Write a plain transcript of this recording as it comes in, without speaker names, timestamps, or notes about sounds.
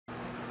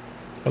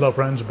Hello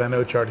friends, Ben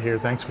Ochart here.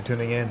 Thanks for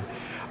tuning in.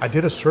 I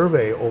did a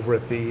survey over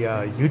at the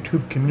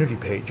YouTube community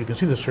page. You can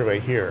see the survey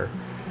here.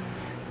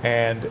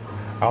 And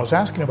I was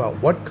asking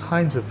about what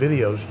kinds of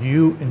videos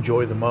you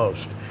enjoy the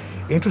most.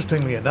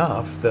 Interestingly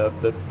enough,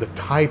 the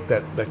type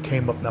that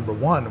came up number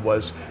one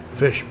was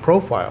fish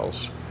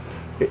profiles.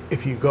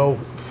 If you go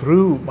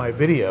through my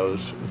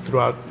videos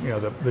throughout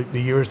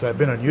the years that I've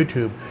been on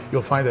YouTube,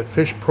 you'll find that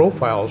fish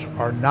profiles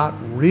are not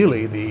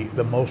really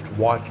the most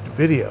watched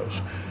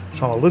videos.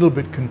 So I'm a little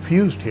bit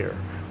confused here.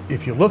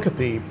 If you look at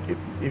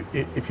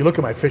if you look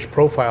at my fish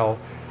profile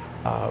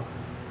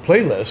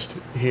playlist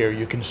here,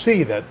 you can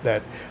see that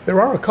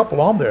there are a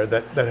couple on there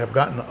that have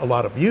gotten a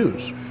lot of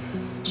views.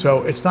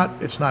 So it's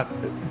not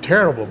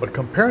terrible, but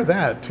compare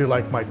that to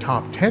like my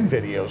top 10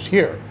 videos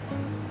here,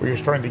 where you're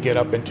starting to get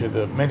up into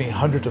the many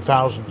hundreds of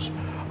thousands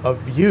of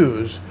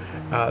views.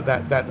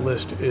 That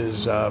list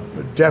is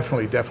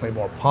definitely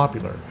more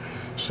popular.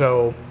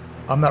 So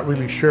I'm not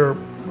really sure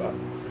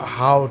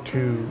how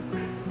to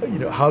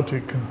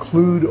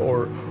conclude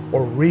or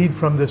read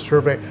from this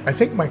survey. I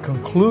think my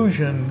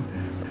conclusion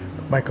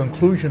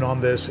on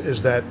this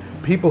is that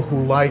people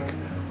who like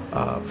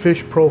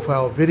fish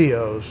profile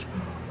videos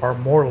are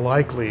more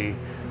likely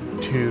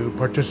to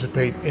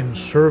participate in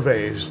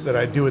surveys that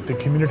I do at the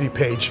community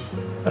page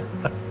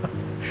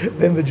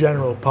than the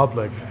general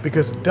public,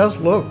 because it does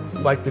look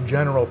like the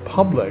general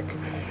public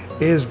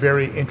is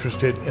very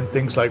interested in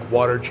things like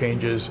water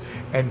changes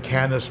and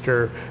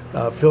canister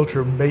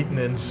filter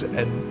maintenance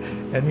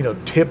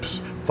and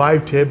tips,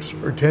 5 tips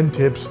or 10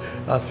 tips,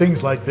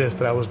 things like this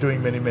that I was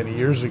doing many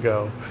years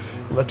ago.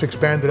 Let's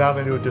expand it out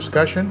into a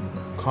discussion.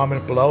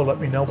 Comment below,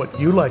 let me know what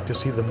you like to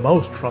see the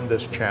most from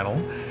this channel.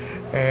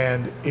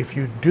 And if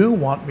you do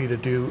want me to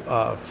do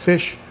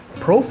fish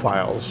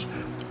profiles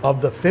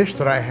of the fish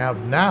that I have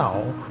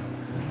now,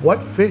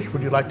 what fish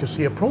would you like to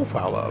see a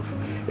profile of?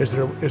 Is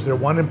there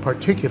one in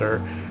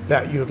particular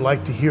that you'd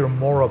like to hear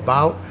more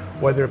about,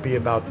 whether it be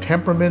about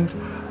temperament,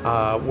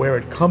 where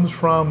it comes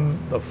from,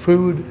 the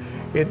food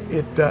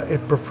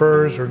it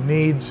prefers or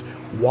needs,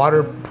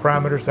 water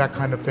parameters, that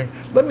kind of thing?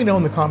 Let me know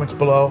in the comments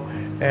below,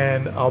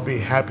 and I'll be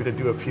happy to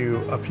do a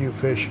few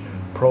fish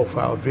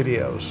profile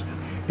videos.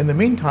 In the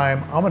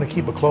meantime, I'm going to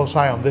keep a close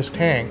eye on this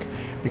tank,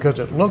 because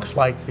it looks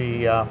like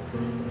the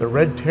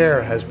red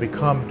tear has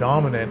become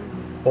dominant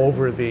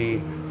over the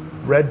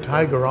red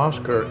tiger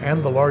Oscar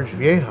and the large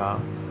vieja,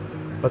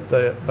 but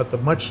the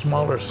much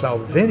smaller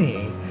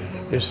Salvini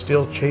is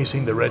still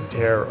chasing the red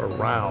tear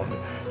around.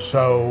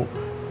 So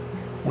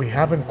we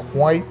haven't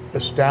quite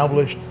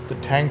established the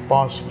tank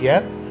boss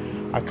yet.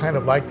 I kind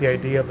of like the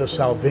idea of the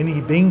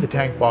Salvini being the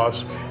tank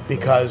boss,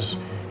 because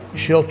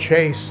she'll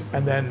chase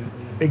and then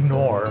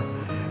ignore,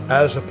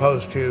 as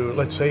opposed to,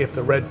 let's say, if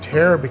the red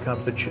tear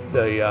becomes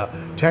the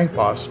tank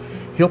boss,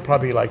 he'll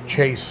probably like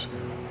just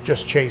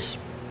chase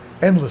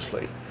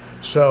endlessly.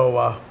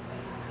 So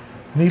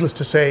needless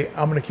to say,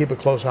 I'm going to keep a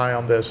close eye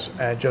on this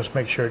and just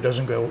make sure it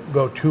doesn't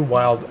go too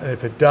wild. And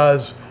if it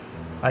does,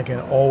 I can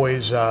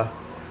always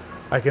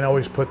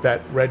put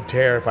that red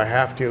tear, if I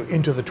have to,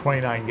 into the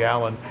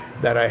 29-gallon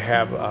that I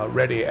have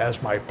ready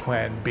as my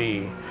plan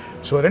B.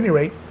 So at any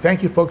rate,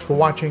 thank you folks for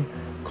watching.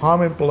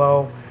 Comment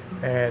below,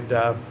 and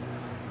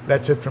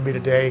that's it from me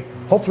today.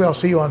 Hopefully I'll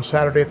see you on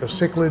Saturday at the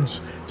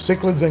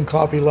Cichlids and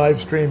Coffee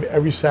live stream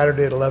every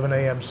Saturday at 11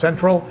 a.m.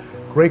 Central.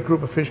 Great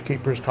group of fish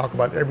keepers, talk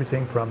about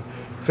everything from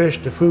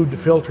fish to food to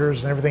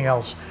filters and everything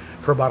else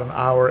for about an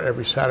hour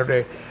every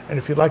Saturday. And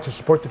if you'd like to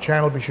support the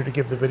channel, be sure to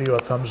give the video a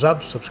thumbs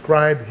up,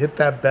 subscribe, hit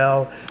that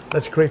bell.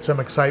 Let's create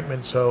some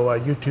excitement so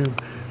YouTube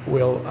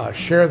will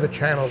share the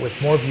channel with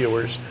more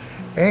viewers.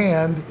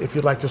 And if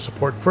you'd like to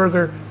support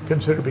further,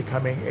 consider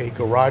becoming a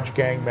Garage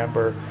Gang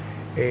member,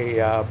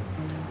 a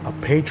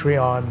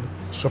Patreon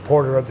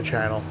supporter of the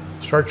channel.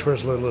 Search for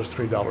as little as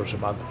 $3 a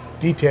month.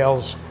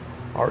 Details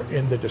are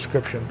in the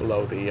description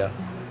below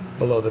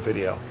the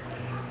video.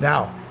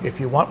 Now, if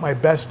you want my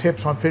best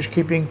tips on fish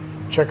keeping,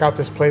 check out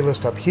this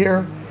playlist up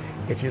here.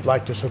 If you'd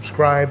like to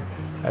subscribe,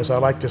 as I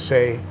like to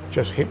say,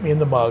 just hit me in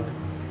the mug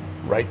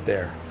right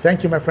there.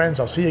 Thank you, my friends.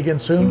 I'll see you again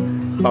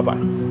soon.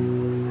 Bye-bye.